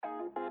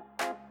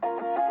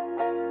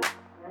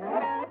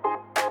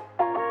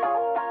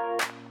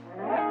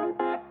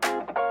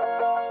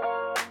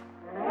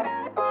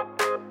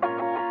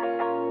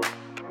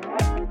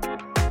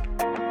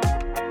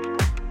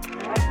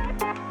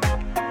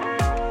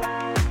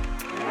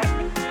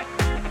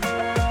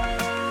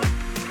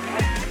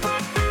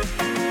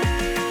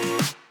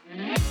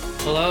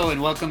Hello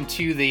and welcome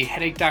to the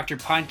Headache Doctor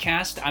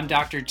podcast. I'm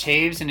Dr.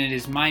 Taves and it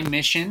is my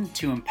mission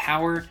to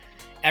empower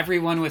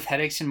everyone with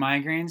headaches and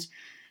migraines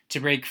to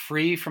break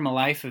free from a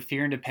life of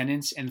fear and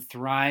dependence and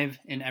thrive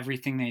in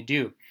everything they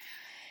do.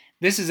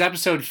 This is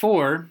episode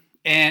 4,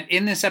 and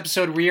in this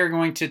episode we are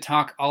going to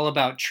talk all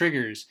about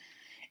triggers.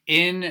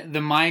 In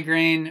the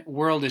migraine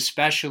world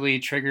especially,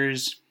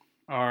 triggers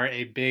are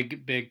a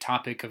big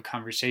topic of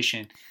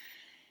conversation.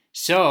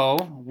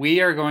 So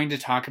we are going to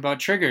talk about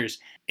triggers.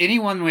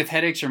 Anyone with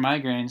headaches or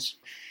migraines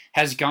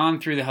has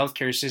gone through the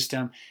healthcare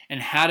system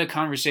and had a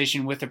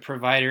conversation with a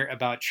provider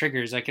about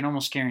triggers. I can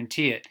almost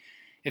guarantee it.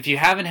 If you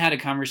haven't had a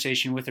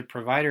conversation with a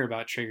provider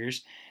about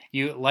triggers,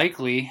 you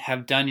likely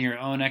have done your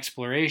own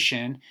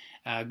exploration,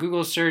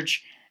 Google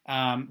search,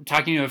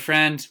 talking to a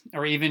friend,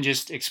 or even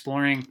just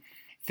exploring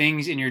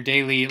things in your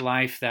daily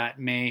life that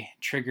may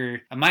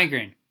trigger a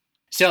migraine.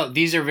 So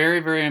these are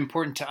very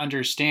important to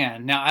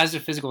understand. Now, as a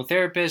physical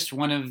therapist,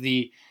 one of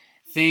the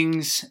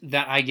things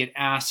that I get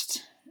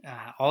asked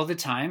all the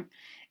time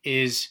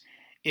is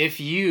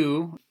if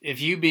you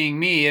being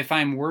me, if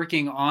I'm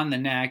working on the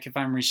neck, if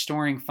I'm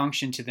restoring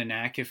function to the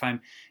neck, if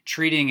I'm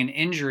treating an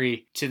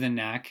injury to the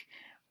neck,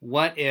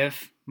 what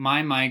if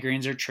my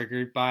migraines are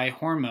triggered by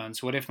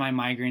hormones? What if my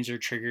migraines are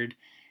triggered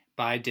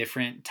by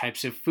different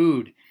types of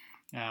food?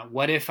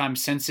 What if I'm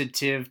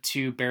sensitive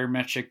to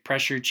barometric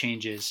pressure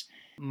changes?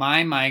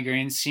 My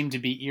migraines seem to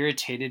be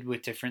irritated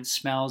with different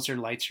smells or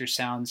lights or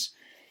sounds.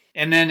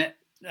 And then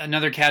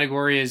another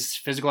category is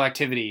physical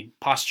activity,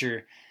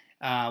 posture.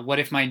 What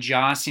if my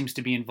jaw seems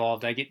to be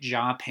involved? I get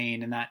jaw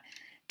pain, and that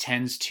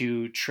tends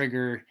to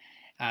trigger,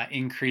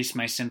 increase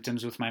my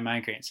symptoms with my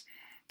migraines.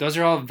 Those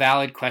are all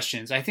valid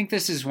questions. I think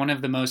this is one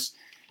of the most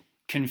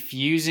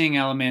confusing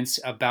elements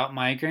about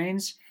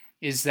migraines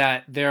is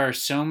that there are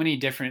so many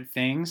different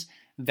things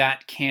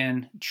that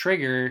can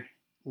trigger,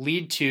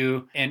 lead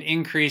to, and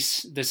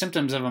increase the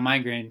symptoms of a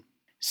migraine.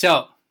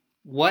 So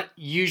what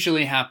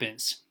usually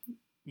happens?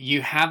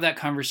 You have that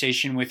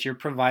conversation with your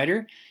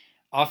provider.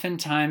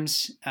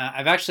 Oftentimes,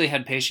 I've actually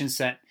had patients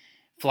that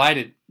fly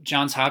to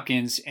Johns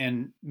Hopkins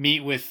and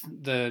meet with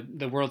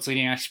the world's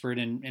leading expert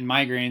in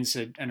migraines,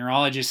 a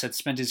neurologist that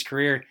spent his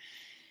career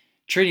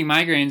treating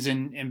migraines,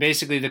 and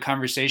basically the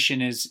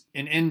conversation is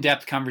an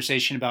in-depth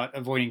conversation about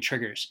avoiding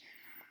triggers.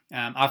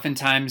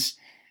 Oftentimes,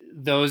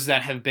 those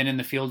that have been in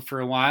the field for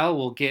a while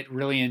will get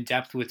really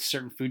in-depth with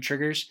certain food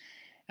triggers,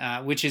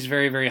 which is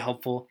very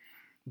helpful.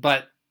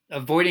 But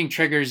avoiding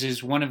triggers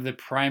is one of the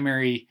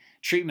primary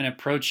treatment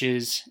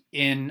approaches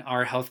in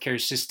our healthcare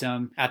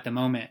system at the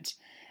moment.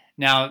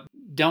 Now,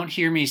 don't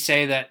hear me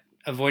say that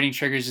avoiding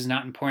triggers is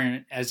not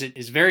important, as it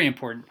is very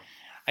important.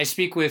 I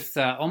speak with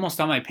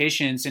almost all my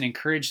patients and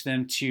encourage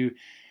them to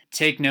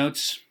take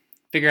notes,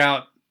 figure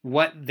out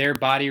what their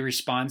body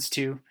responds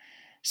to.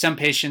 Some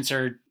patients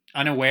are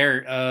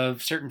unaware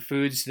of certain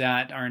foods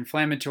that are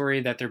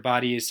inflammatory, that their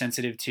body is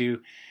sensitive to,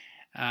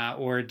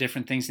 or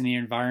different things in the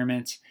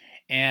environment.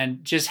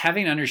 And just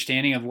having an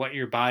understanding of what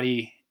your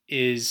body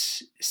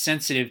is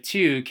sensitive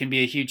to can be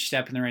a huge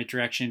step in the right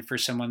direction for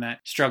someone that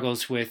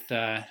struggles with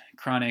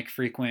chronic,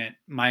 frequent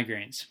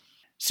migraines.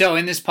 So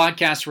in this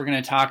podcast, we're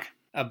going to talk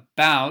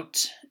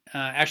about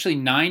actually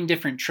 9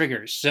 different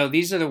triggers. So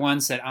these are the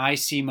ones that I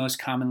see most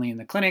commonly in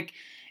the clinic.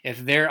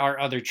 If there are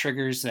other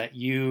triggers that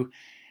you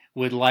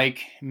would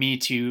like me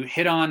to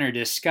hit on or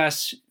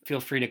discuss,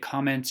 feel free to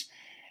comment,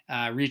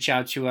 reach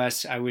out to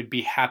us. I would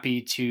be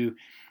happy to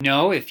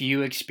know if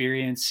you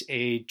experience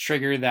a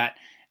trigger that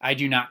I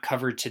do not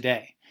cover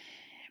today.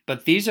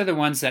 But these are the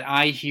ones that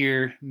I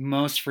hear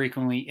most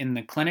frequently in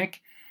the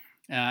clinic.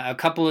 A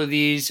couple of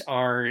these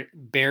are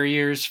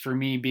barriers for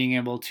me being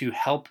able to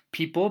help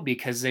people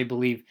because they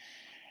believe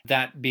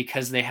that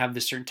because they have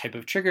this certain type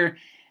of trigger,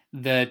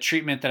 the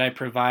treatment that I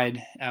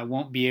provide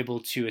won't be able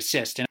to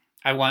assist. And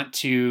I want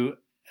to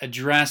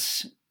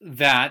address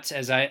that,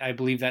 as I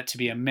believe that to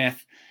be a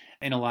myth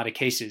in a lot of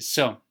cases.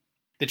 So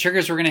the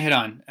triggers we're going to hit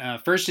on.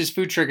 First is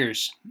food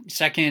triggers.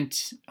 Second,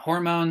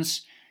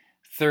 hormones.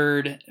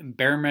 Third,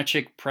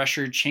 barometric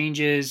pressure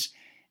changes.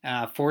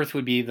 Fourth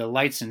would be the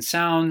lights and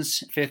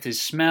sounds. Fifth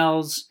is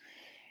smells.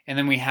 And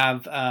then we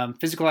have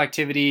physical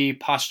activity,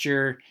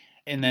 posture,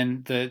 and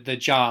then the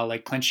jaw,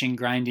 like clenching,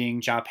 grinding,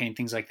 jaw pain,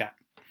 things like that.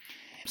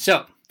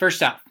 So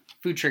first off,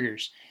 food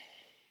triggers.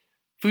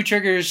 Food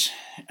triggers,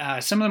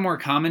 some of the more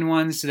common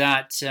ones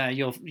that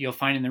you'll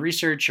find in the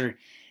research or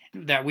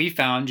that we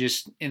found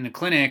just in the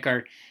clinic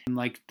are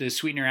like the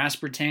sweetener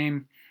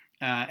aspartame,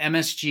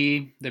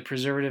 MSG, the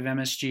preservative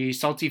MSG,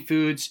 salty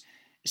foods,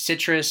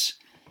 citrus,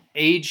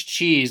 aged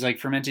cheese like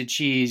fermented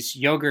cheese,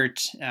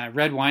 yogurt,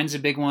 red wine's a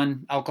big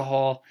one,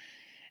 alcohol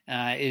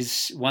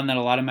is one that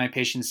a lot of my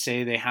patients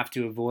say they have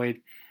to avoid,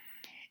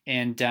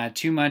 and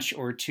too much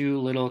or too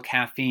little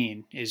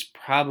caffeine is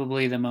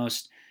probably the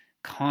most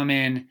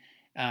common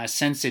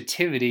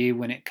sensitivity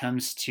when it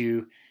comes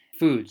to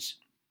foods.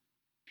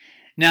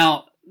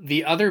 Now,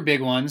 the other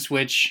big ones,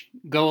 which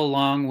go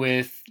along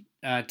with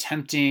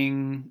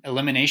tempting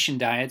elimination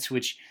diets,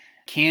 which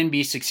can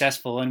be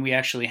successful, and we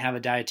actually have a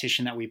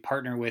dietitian that we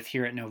partner with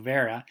here at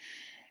Novera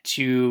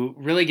to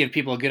really give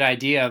people a good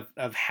idea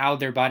of how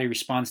their body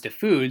responds to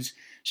foods.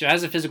 So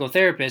as a physical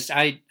therapist,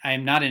 I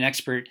am not an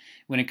expert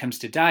when it comes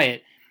to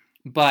diet,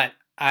 but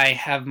I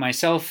have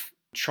myself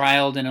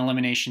trialed an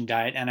elimination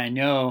diet, and I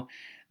know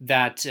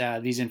that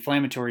these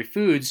inflammatory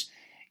foods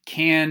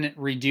can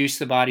reduce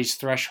the body's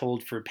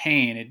threshold for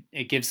pain.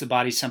 It gives the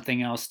body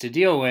something else to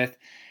deal with.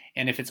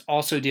 And if it's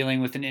also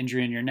dealing with an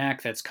injury in your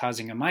neck that's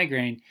causing a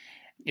migraine,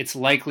 it's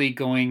likely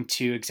going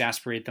to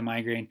exacerbate the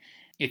migraine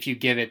if you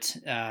give it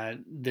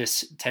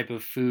this type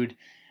of food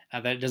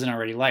that it doesn't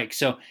already like.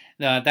 So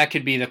that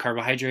could be the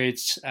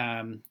carbohydrates,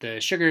 the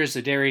sugars,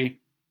 the dairy,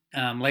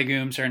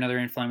 legumes are another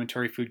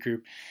inflammatory food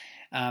group.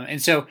 And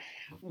so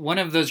one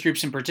of those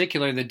groups in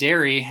particular, the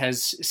dairy,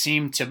 has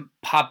seemed to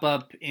pop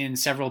up in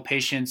several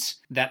patients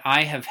that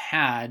I have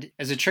had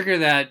as a trigger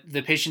that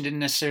the patient didn't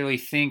necessarily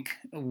think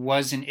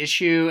was an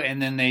issue,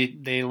 and then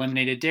they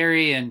eliminated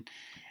dairy and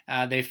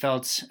they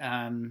felt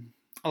a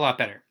lot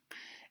better.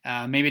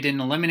 Maybe it didn't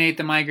eliminate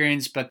the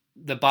migraines, but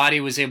the body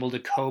was able to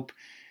cope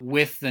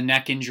with the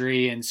neck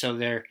injury, and so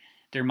their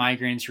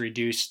migraines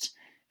reduced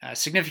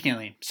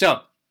significantly.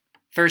 So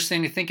first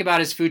thing to think about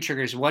is food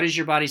triggers. What is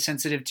your body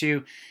sensitive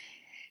to?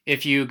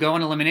 If you go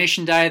on an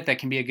elimination diet, that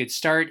can be a good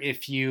start.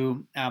 If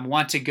you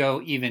want to go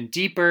even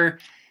deeper,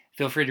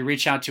 feel free to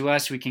reach out to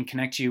us. We can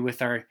connect you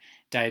with our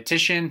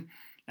dietitian.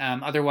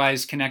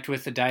 Otherwise, connect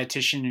with a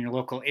dietitian in your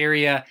local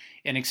area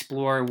and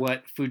explore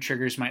what food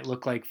triggers might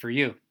look like for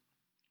you.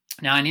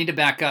 Now, I need to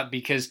back up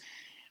because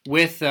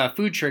with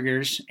food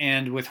triggers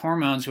and with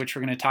hormones, which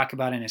we're going to talk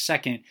about in a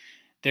second,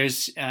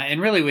 there's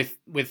and really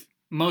with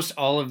most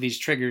all of these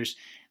triggers,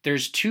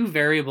 there's two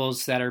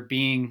variables that are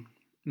being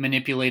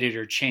manipulated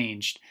or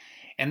changed.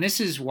 And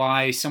this is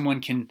why someone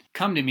can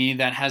come to me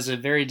that has a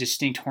very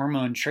distinct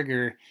hormone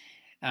trigger.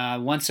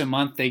 Once a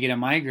month, they get a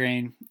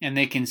migraine and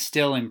they can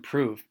still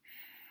improve.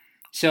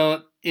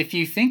 So if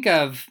you think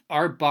of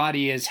our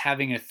body as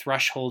having a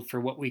threshold for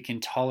what we can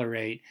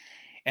tolerate,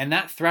 and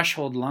that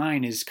threshold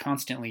line is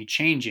constantly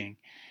changing.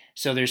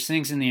 So there's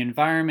things in the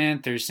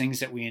environment, there's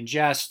things that we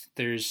ingest,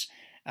 there's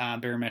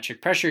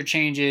barometric pressure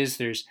changes,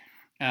 there's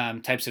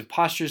types of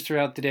postures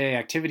throughout the day,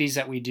 activities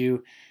that we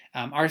do.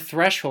 Our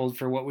threshold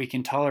for what we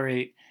can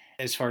tolerate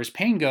as far as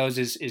pain goes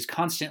is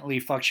constantly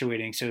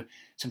fluctuating. So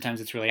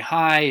sometimes it's really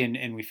high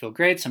and we feel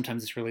great.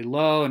 Sometimes it's really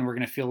low and we're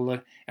going to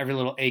feel every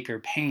little ache or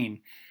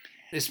pain.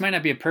 This might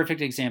not be a perfect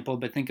example,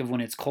 but think of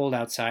when it's cold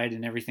outside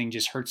and everything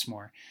just hurts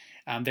more.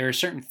 There are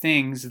certain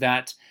things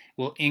that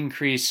will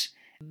increase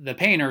the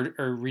pain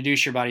or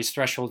reduce your body's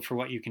threshold for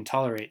what you can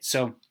tolerate.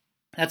 So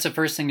that's the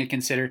first thing to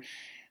consider.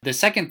 The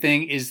second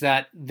thing is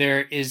that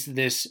there is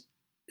this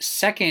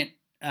second,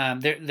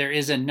 there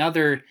is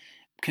another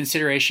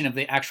consideration of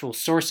the actual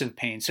source of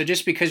pain. So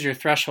just because your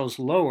threshold's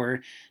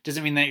lower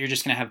doesn't mean that you're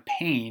just going to have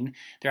pain.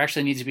 There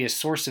actually needs to be a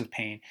source of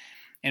pain.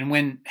 And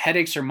when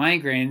headaches or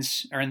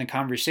migraines are in the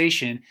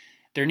conversation,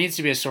 there needs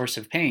to be a source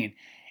of pain.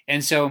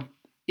 And so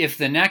if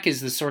the neck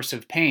is the source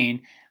of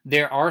pain,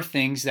 there are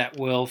things that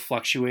will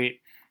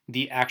fluctuate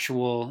the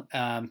actual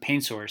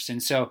pain source.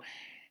 And so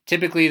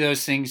typically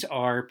those things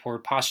are poor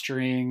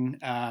posturing,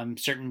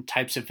 certain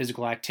types of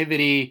physical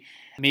activity,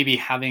 maybe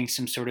having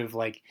some sort of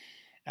like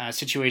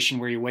situation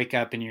where you wake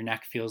up and your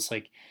neck feels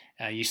like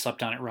you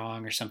slept on it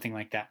wrong or something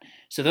like that.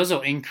 So those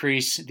will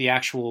increase the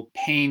actual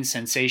pain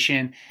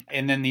sensation.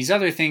 And then these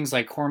other things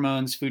like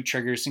hormones, food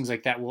triggers, things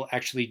like that will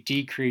actually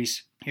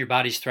decrease your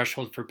body's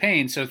threshold for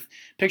pain. So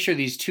picture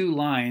these two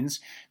lines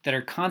that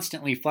are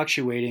constantly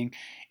fluctuating.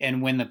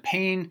 And when the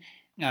pain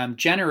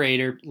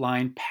generator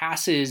line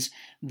passes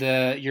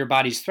your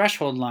body's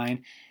threshold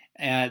line,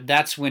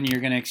 that's when you're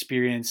going to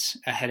experience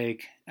a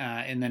headache.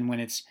 And then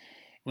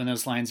when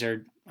those lines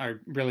are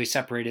really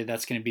separated,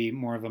 that's going to be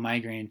more of a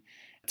migraine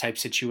type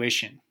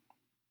situation.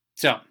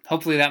 So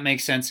hopefully that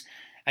makes sense.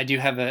 I do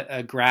have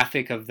a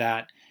graphic of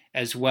that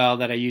as well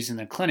that I use in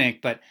the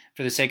clinic, but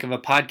for the sake of a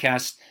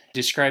podcast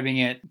describing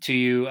it to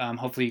you,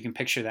 hopefully you can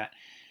picture that.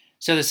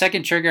 So the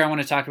second trigger I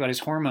want to talk about is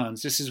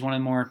hormones. This is one of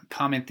the more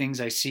common things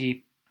I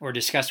see or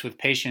discuss with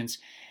patients.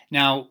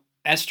 Now,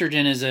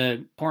 estrogen is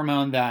a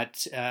hormone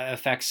that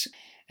affects,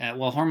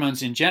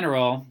 hormones in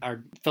general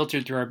are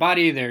filtered through our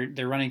body.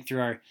 They're running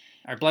through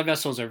our blood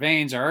vessels, our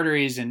veins, our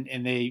arteries,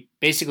 and they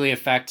basically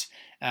affect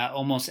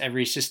almost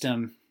every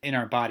system in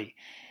our body.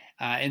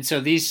 And so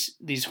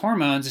these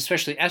hormones,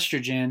 especially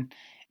estrogen,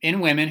 in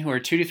women who are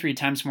 2 to 3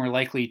 times more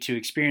likely to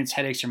experience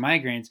headaches or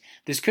migraines,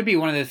 this could be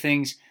one of the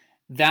things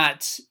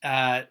that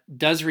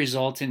does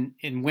result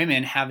in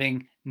women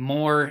having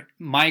more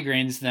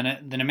migraines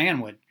than a man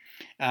would.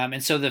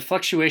 And so the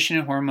fluctuation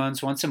in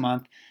hormones once a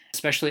month,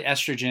 especially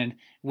estrogen,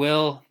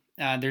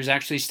 there's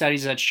actually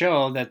studies that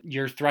show that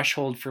your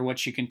threshold for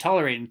what you can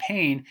tolerate in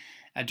pain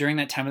during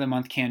that time of the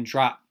month can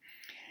drop.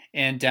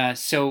 And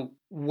so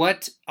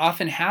what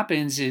often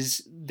happens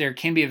is there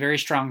can be a very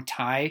strong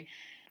tie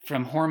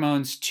from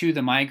hormones to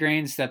the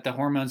migraines, that the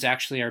hormones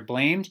actually are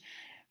blamed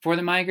for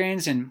the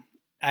migraines. And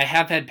I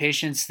have had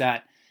patients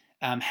that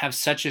have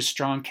such a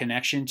strong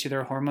connection to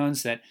their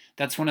hormones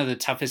that's one of the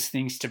toughest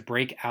things to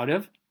break out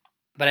of.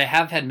 But I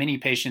have had many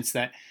patients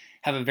that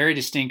have a very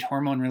distinct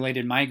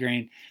hormone-related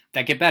migraine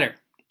that get better.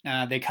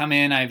 They come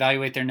in, I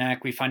evaluate their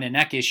neck, we find a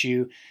neck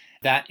issue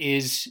that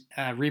is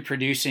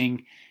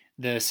reproducing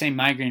the same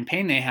migraine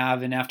pain they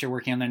have, and after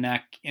working on their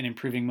neck and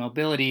improving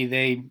mobility,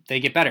 they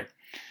get better.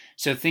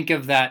 So think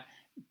of that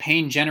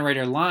pain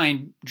generator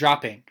line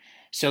dropping.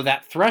 So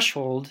that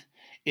threshold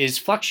is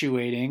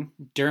fluctuating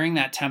during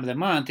that time of the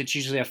month. It's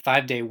usually a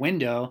 5-day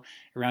window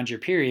around your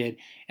period,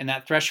 and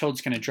that threshold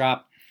is going to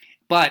drop.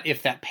 But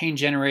if that pain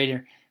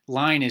generator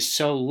line is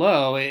so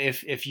low,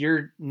 if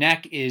your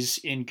neck is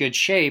in good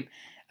shape,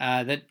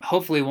 that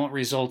hopefully won't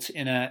result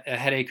in a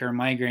headache or a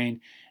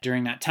migraine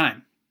during that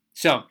time.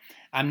 So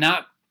I'm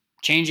not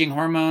changing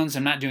hormones.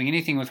 I'm not doing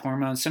anything with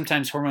hormones.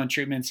 Sometimes hormone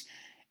treatments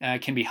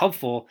can be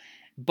helpful,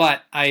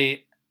 but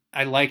I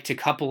like to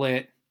couple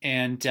it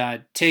and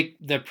take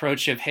the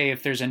approach of, hey,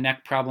 if there's a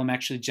neck problem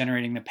actually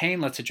generating the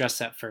pain, let's address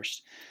that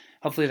first.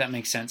 Hopefully that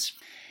makes sense.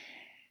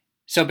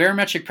 So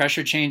barometric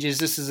pressure changes,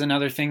 this is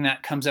another thing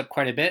that comes up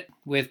quite a bit.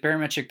 With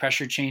barometric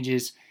pressure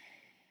changes,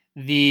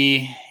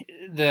 the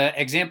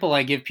example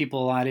I give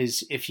people a lot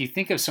is if you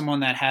think of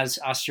someone that has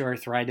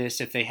osteoarthritis,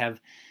 if they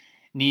have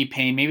knee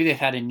pain, maybe they've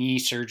had a knee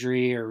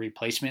surgery or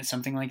replacement,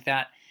 something like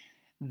that,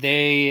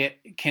 they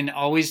can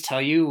always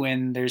tell you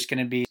when there's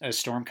going to be a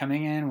storm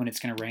coming in, when it's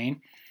going to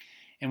rain.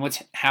 And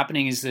what's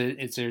happening is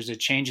that there's a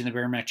change in the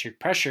barometric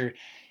pressure,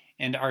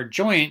 and our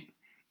joint,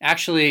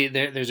 actually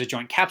there's a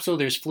joint capsule,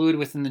 there's fluid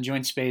within the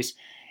joint space,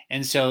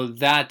 and so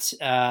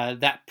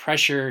that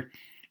pressure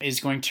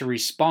is going to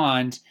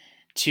respond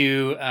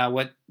to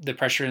what the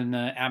pressure in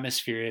the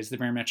atmosphere is, the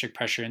barometric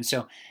pressure. And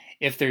so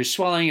if there's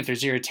swelling, if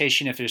there's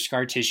irritation, if there's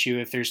scar tissue,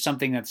 if there's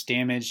something that's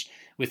damaged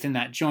within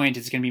that joint,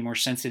 it's going to be more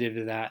sensitive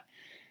to that.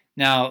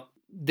 Now,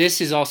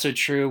 this is also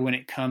true when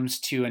it comes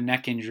to a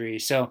neck injury.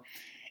 So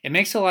it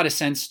makes a lot of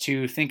sense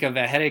to think of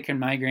a headache and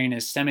migraine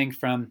as stemming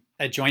from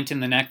a joint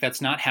in the neck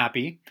that's not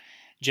happy,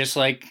 just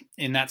like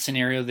in that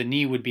scenario, the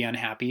knee would be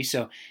unhappy.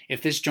 So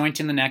if this joint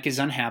in the neck is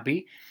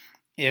unhappy,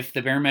 if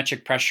the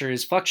barometric pressure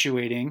is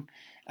fluctuating,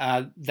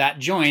 that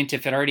joint,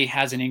 if it already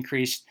has an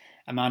increased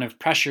amount of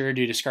pressure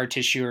due to scar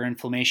tissue or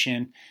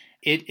inflammation,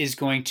 it is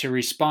going to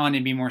respond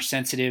and be more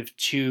sensitive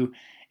to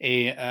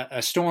a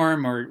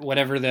storm or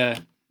whatever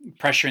the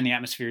pressure in the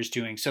atmosphere is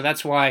doing. So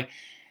that's why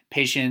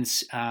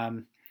patients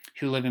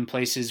who live in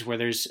places where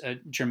there's a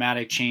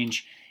dramatic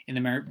change in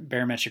the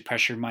barometric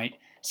pressure might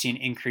see an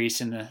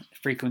increase in the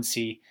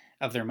frequency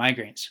of their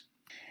migraines.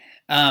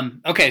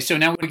 Okay, so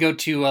now we go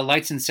to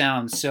lights and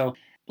sounds. So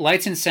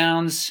lights and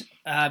sounds,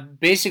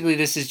 basically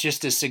this is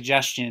just a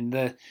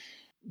suggestion.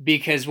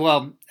 Because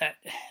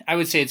I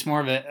would say it's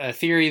more of a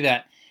theory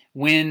that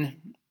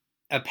when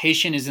a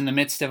patient is in the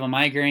midst of a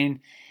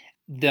migraine,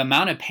 the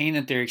amount of pain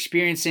that they're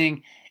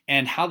experiencing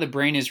and how the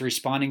brain is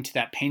responding to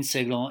that pain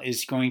signal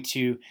is going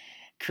to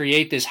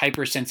create this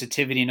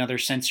hypersensitivity in other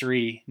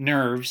sensory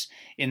nerves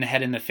in the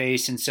head and the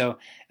face. And so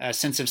a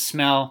sense of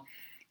smell,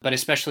 but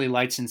especially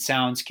lights and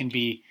sounds, can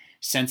be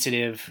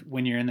sensitive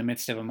when you're in the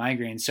midst of a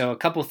migraine. So a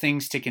couple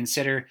things to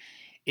consider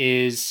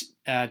is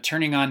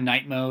turning on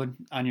night mode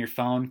on your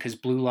phone, because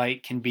blue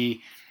light can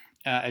be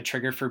a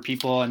trigger for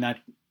people, and that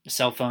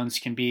cell phones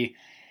can be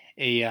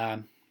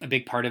a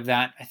big part of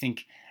that. I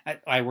think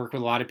I work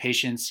with a lot of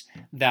patients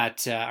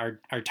that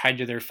are tied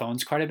to their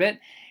phones quite a bit.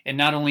 And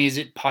not only is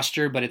it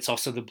posture, but it's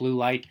also the blue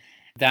light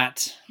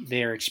that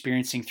they're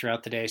experiencing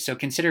throughout the day. So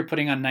consider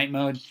putting on night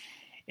mode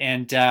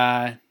and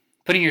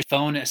putting your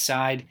phone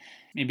aside,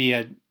 maybe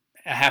a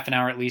half an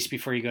hour at least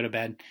before you go to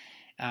bed.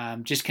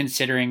 Just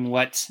considering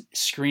what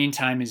screen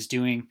time is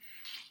doing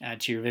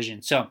to your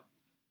vision. So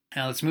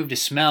now let's move to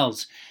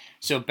smells.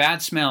 So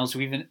bad smells.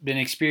 We've been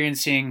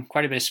experiencing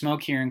quite a bit of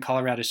smoke here in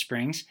Colorado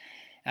Springs.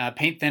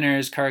 Paint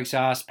thinners, car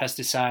exhaust,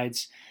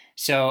 pesticides.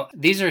 So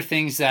these are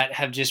things that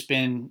have just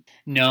been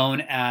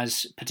known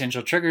as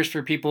potential triggers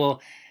for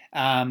people.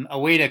 A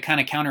way to kind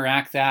of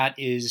counteract that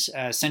is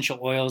essential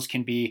oils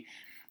can be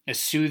a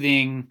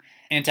soothing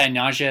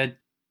anti-nausea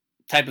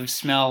type of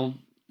smell,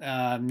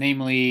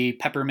 namely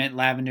peppermint,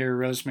 lavender,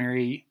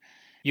 rosemary,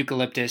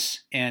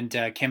 eucalyptus, and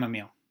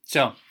chamomile.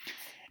 So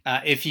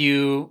if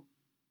you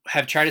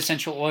have tried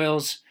essential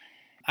oils,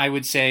 I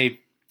would say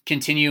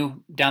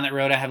continue down that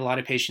road. I have a lot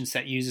of patients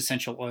that use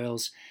essential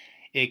oils.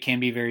 It can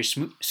be very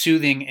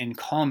soothing and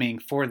calming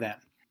for them.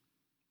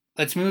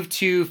 Let's move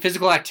to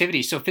physical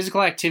activity. So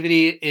physical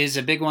activity is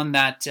a big one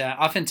that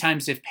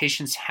oftentimes if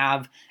patients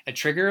have a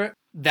trigger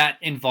that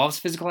involves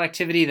physical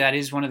activity, that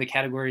is one of the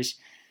categories,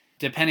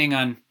 depending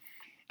on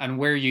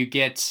where you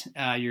get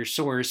your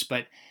source,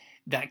 but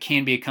that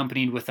can be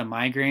accompanied with a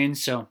migraine.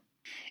 So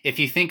if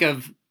you think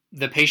of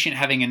the patient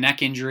having a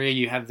neck injury,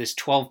 you have this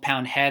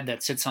 12-pound head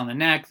that sits on the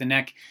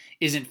neck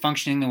isn't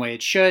functioning the way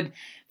it should.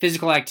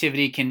 Physical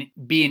activity can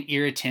be an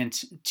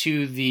irritant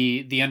to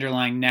the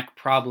underlying neck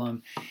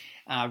problem.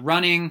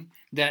 Running,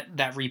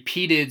 that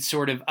repeated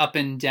sort of up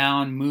and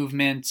down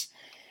movement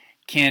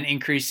can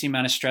increase the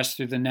amount of stress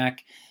through the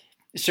neck.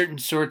 Certain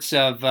sorts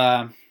of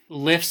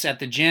lifts at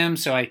the gym.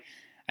 So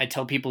I I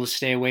tell people to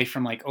stay away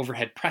from like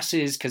overhead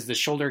presses because the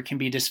shoulder can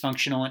be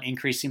dysfunctional and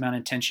increase the amount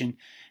of tension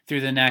through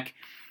the neck.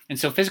 And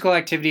so physical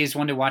activity is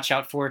one to watch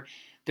out for.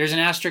 There's an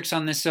asterisk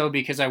on this though,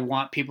 because I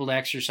want people to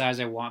exercise.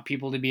 I want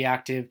people to be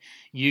active.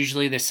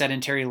 Usually the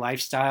sedentary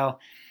lifestyle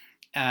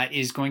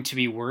is going to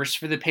be worse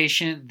for the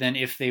patient than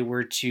if they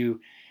were to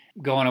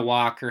go on a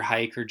walk or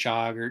hike or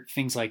jog or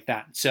things like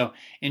that. So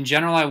in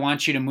general, I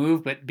want you to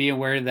move, but be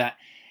aware that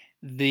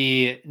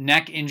the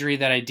neck injury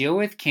that I deal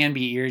with can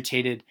be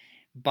irritated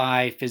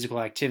by physical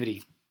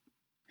activity.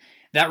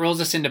 That rolls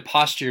us into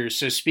posture.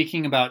 So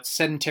speaking about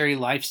sedentary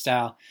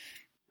lifestyle,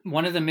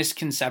 one of the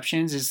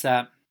misconceptions is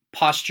that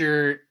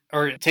posture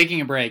or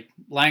taking a break,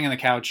 lying on the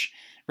couch,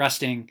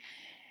 resting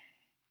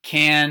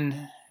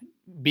can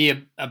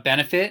be a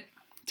benefit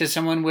to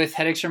someone with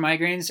headaches or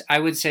migraines. I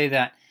would say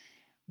that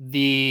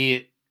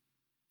the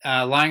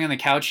lying on the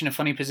couch in a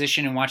funny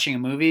position and watching a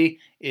movie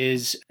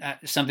is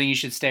something you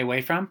should stay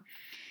away from.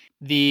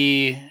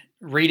 The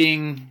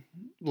reading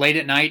late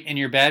at night in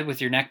your bed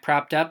with your neck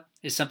propped up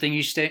is something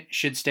you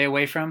should stay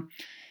away from.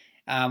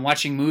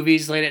 Watching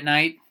movies late at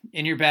night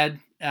in your bed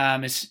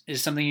is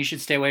something you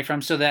should stay away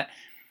from. So that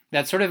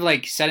sort of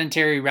like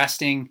sedentary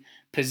resting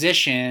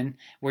position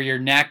where your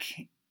neck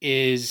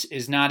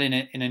is not in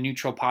a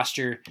neutral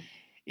posture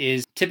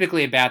is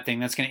typically a bad thing.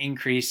 That's going to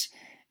increase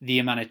the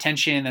amount of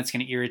tension. That's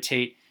going to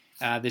irritate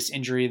this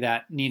injury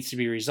that needs to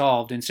be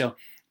resolved. And so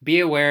be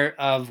aware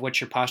of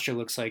what your posture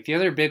looks like. The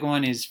other big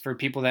one is for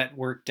people that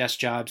work desk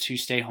jobs who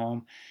stay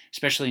home,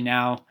 especially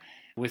now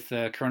with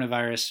the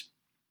coronavirus.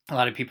 A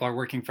lot of people are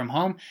working from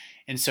home,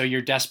 and so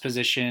your desk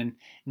position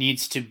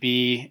needs to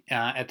be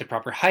at the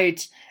proper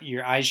height.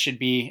 Your eyes should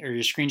be, or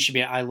your screen should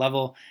be at eye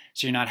level,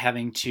 so you're not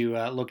having to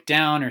look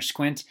down or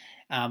squint.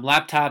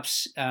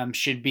 Laptops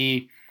should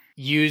be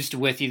used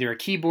with either a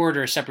keyboard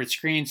or a separate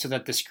screen so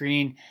that the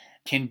screen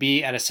can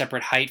be at a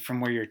separate height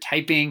from where you're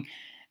typing,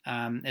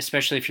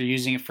 especially if you're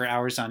using it for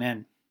hours on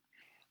end.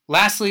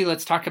 Lastly,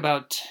 let's talk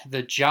about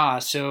the jaw.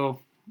 So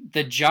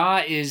the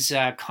jaw is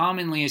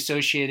commonly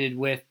associated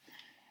with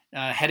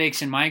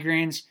headaches and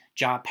migraines,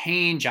 jaw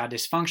pain, jaw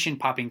dysfunction,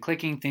 popping,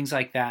 clicking, things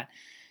like that.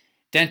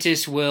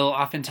 Dentists will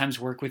oftentimes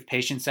work with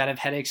patients that have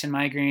headaches and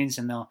migraines,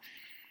 and they'll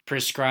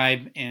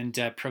prescribe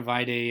and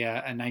provide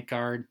a night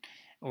guard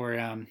or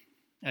a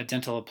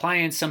dental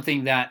appliance,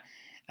 something that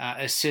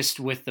assists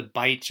with the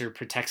bite or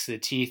protects the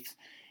teeth,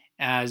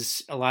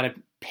 as a lot of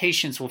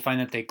patients will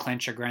find that they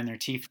clench or grind their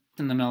teeth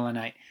in the middle of the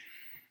night.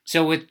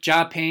 So with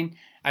jaw pain,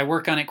 I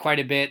work on it quite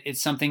a bit.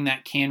 It's something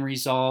that can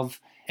resolve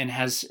and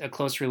has a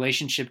close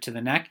relationship to the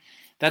neck.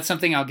 That's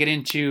something I'll get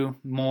into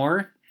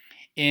more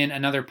in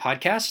another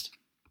podcast,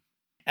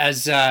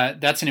 as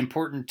that's an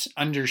important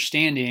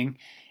understanding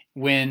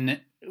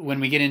when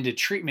we get into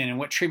treatment and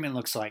what treatment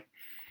looks like.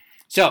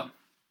 So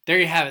there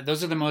you have it.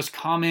 Those are the most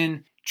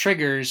common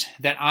triggers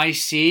that I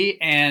see,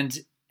 and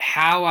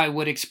how I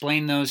would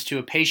explain those to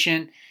a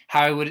patient,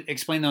 how I would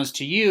explain those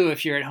to you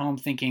if you're at home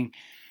thinking,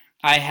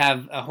 I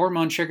have a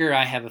hormone trigger,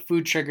 I have a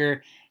food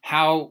trigger,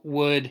 how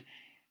would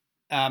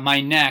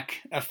my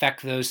neck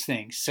affect those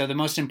things? So the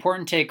most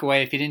important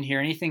takeaway, if you didn't hear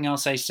anything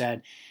else I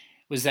said,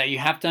 was that you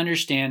have to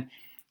understand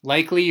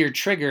likely your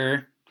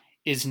trigger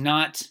is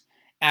not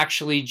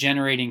actually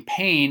generating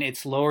pain,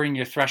 it's lowering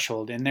your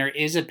threshold. And there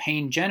is a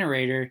pain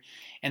generator,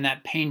 and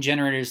that pain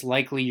generator is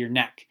likely your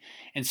neck.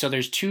 And so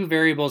there's two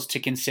variables to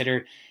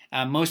consider.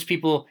 Most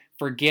people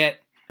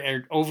forget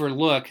or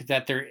overlook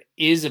that there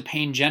is a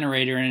pain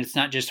generator, and it's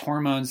not just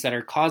hormones that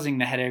are causing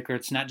the headache, or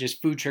it's not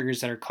just food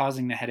triggers that are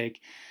causing the headache,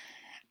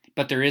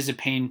 but there is a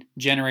pain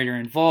generator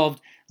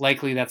involved.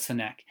 Likely that's the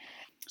neck.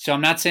 So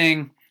I'm not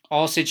saying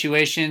all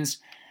situations.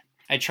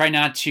 I try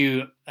not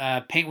to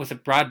paint with a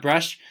broad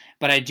brush,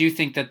 but I do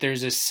think that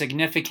there's a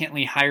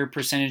significantly higher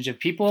percentage of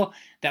people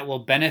that will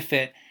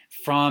benefit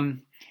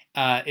from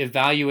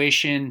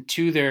evaluation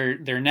to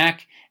their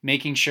neck,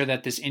 making sure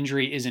that this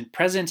injury isn't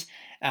present.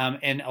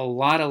 And a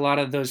lot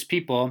of those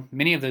people,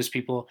 many of those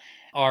people,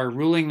 are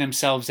ruling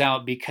themselves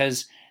out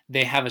because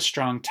they have a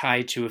strong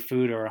tie to a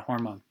food or a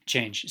hormone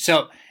change.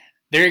 So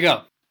there you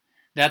go.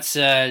 That's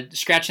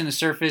scratching the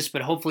surface,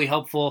 but hopefully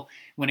helpful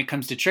when it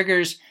comes to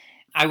triggers.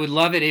 I would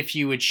love it if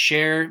you would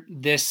share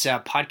this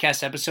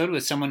podcast episode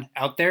with someone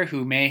out there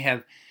who may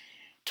have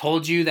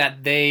told you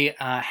that they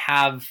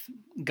have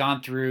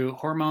gone through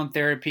hormone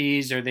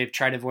therapies, or they've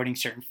tried avoiding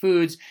certain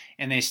foods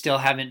and they still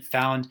haven't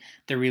found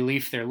the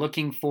relief they're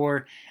looking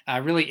for.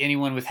 Really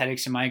anyone with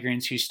headaches and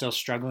migraines who's still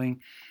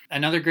struggling.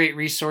 Another great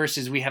resource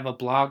is we have a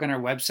blog on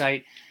our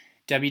website,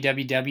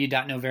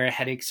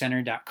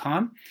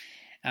 www.noveraheadachecenter.com.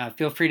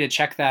 Feel free to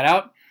check that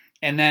out.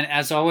 And then,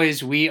 as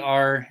always, we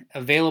are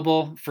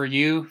available for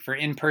you for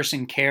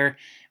in-person care.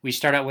 We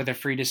start out with a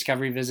free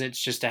discovery visit.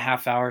 It's just a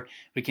half hour.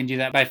 We can do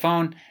that by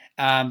phone,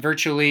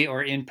 virtually,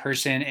 or in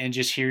person, and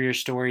just hear your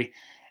story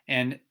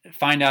and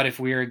find out if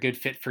we are a good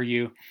fit for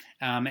you.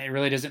 It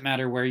really doesn't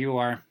matter where you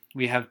are.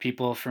 We have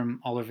people from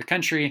all over the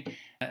country,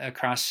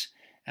 across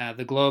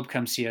the globe,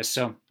 come see us.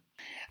 So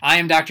I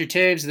am Dr.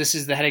 Taves. This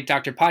is the Headache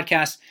Doctor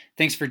podcast.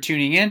 Thanks for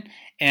tuning in,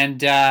 and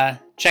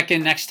check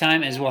in next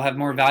time as we'll have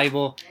more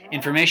valuable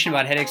information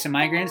about headaches and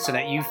migraines so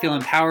that you feel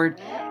empowered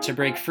to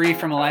break free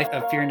from a life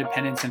of fear and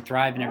dependence and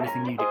thrive in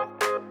everything you do.